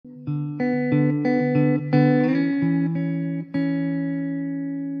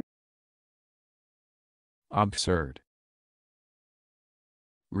absurd,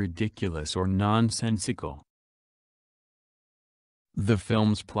 ridiculous or nonsensical. The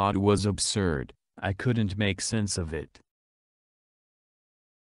film's plot was absurd, I couldn't make sense of it.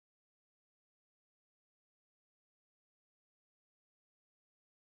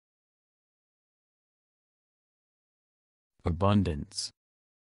 Abundance.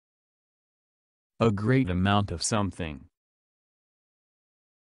 A great amount of something.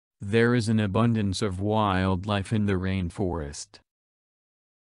 There is an abundance of wildlife in the rainforest.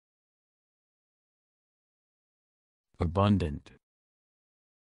 Abundant.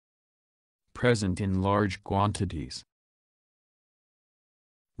 Present in large quantities.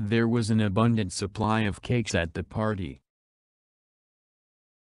 There was an abundant supply of cakes at the party.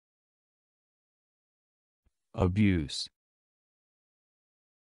 Abuse.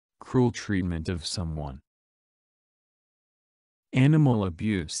 Cruel treatment of someone. Animal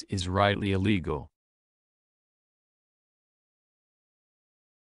abuse is rightly illegal.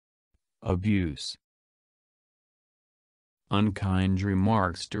 Abuse. Unkind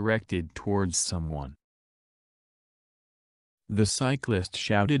remarks directed towards someone. The cyclist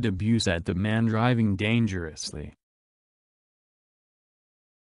shouted abuse at the man driving dangerously.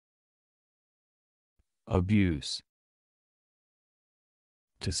 Abuse.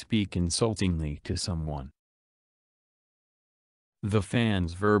 To speak insultingly to someone. The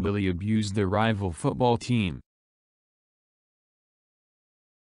fans verbally abused the rival football team.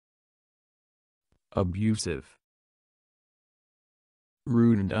 Abusive.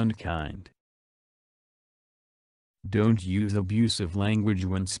 Rude and unkind. Don't use abusive language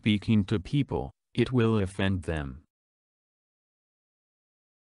when speaking to people, it will offend them.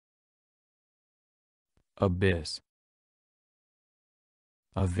 Abyss.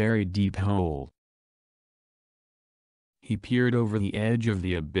 A very deep hole. He peered over the edge of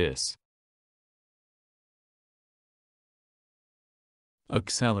the abyss.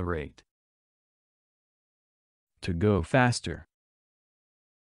 Accelerate. To go faster.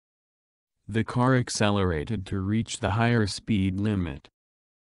 The car accelerated to reach the higher speed limit.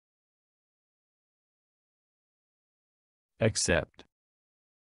 Accept.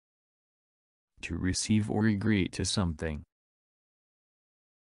 To receive or agree to something.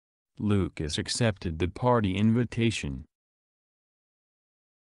 Lucas accepted the party invitation.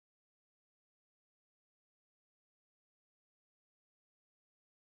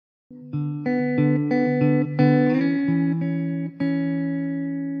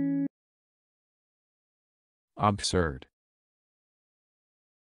 Absurd.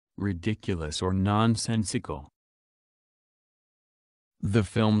 Ridiculous or nonsensical. The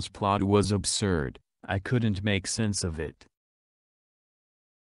film's plot was absurd, I couldn't make sense of it.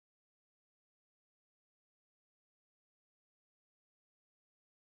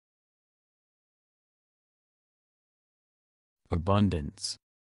 Abundance.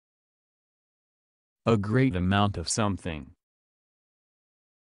 A great amount of something.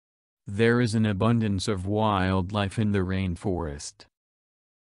 There is an abundance of wildlife in the rainforest.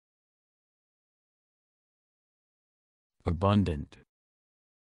 Abundant.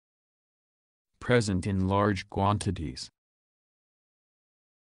 Present in large quantities.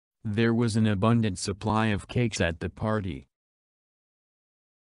 There was an abundant supply of cakes at the party.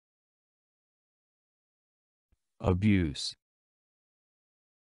 Abuse.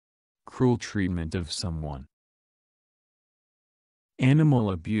 Cruel treatment of someone. Animal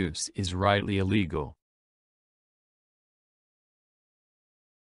abuse is rightly illegal.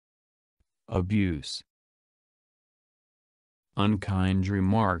 Abuse. Unkind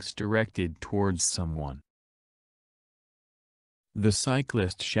remarks directed towards someone. The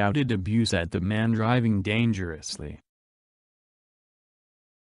cyclist shouted abuse at the man driving dangerously.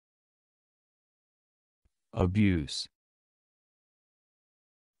 Abuse.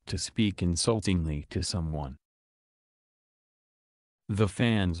 To speak insultingly to someone. The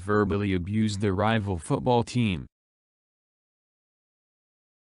fans verbally abused the rival football team.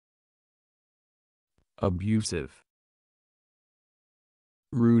 Abusive.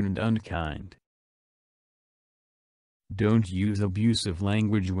 Rude and unkind. Don't use abusive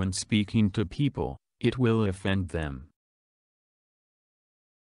language when speaking to people, it will offend them.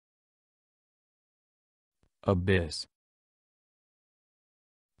 Abyss.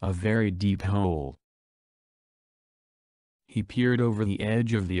 A very deep hole. He peered over the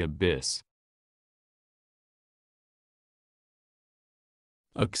edge of the abyss.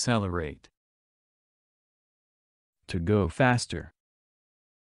 Accelerate. To go faster.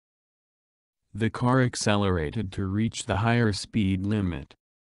 The car accelerated to reach the higher speed limit.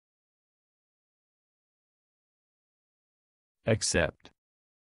 Accept.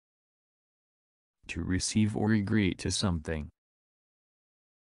 To receive or agree to something.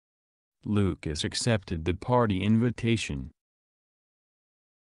 Lucas accepted the party invitation.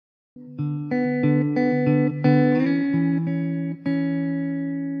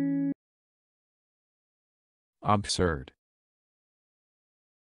 Absurd.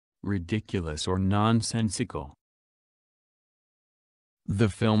 Ridiculous or nonsensical. The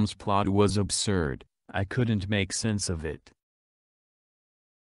film's plot was absurd, I couldn't make sense of it.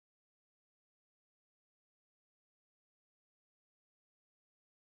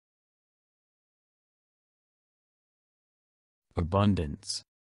 Abundance.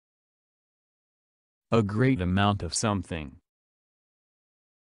 A great amount of something.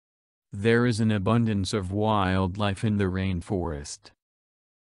 There is an abundance of wildlife in the rainforest.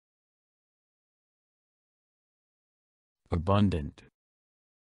 Abundant.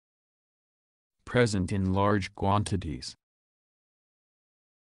 Present in large quantities.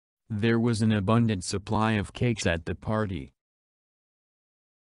 There was an abundant supply of cakes at the party.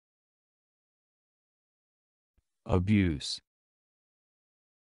 Abuse.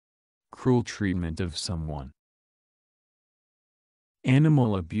 Cruel treatment of someone.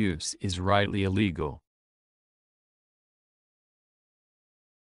 Animal abuse is rightly illegal.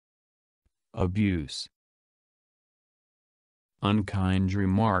 Abuse. Unkind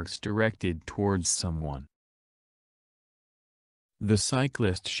remarks directed towards someone. The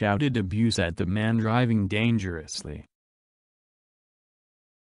cyclist shouted abuse at the man driving dangerously.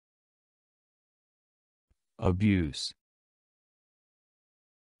 Abuse.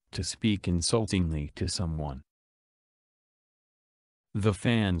 To speak insultingly to someone. The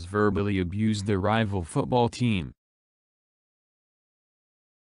fans verbally abused the rival football team.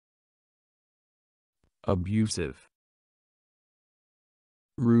 Abusive.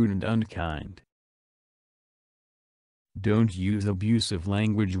 Rude and unkind. Don't use abusive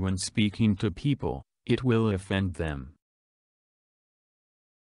language when speaking to people, it will offend them.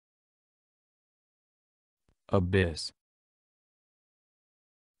 Abyss.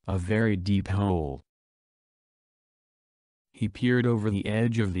 A very deep hole. He peered over the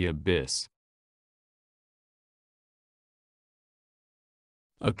edge of the abyss.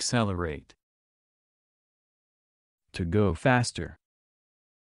 Accelerate. To go faster.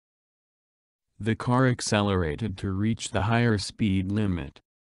 The car accelerated to reach the higher speed limit.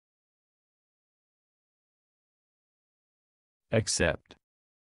 Accept.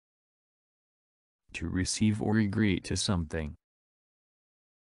 To receive or agree to something.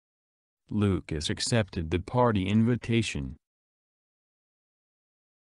 Lucas accepted the party invitation.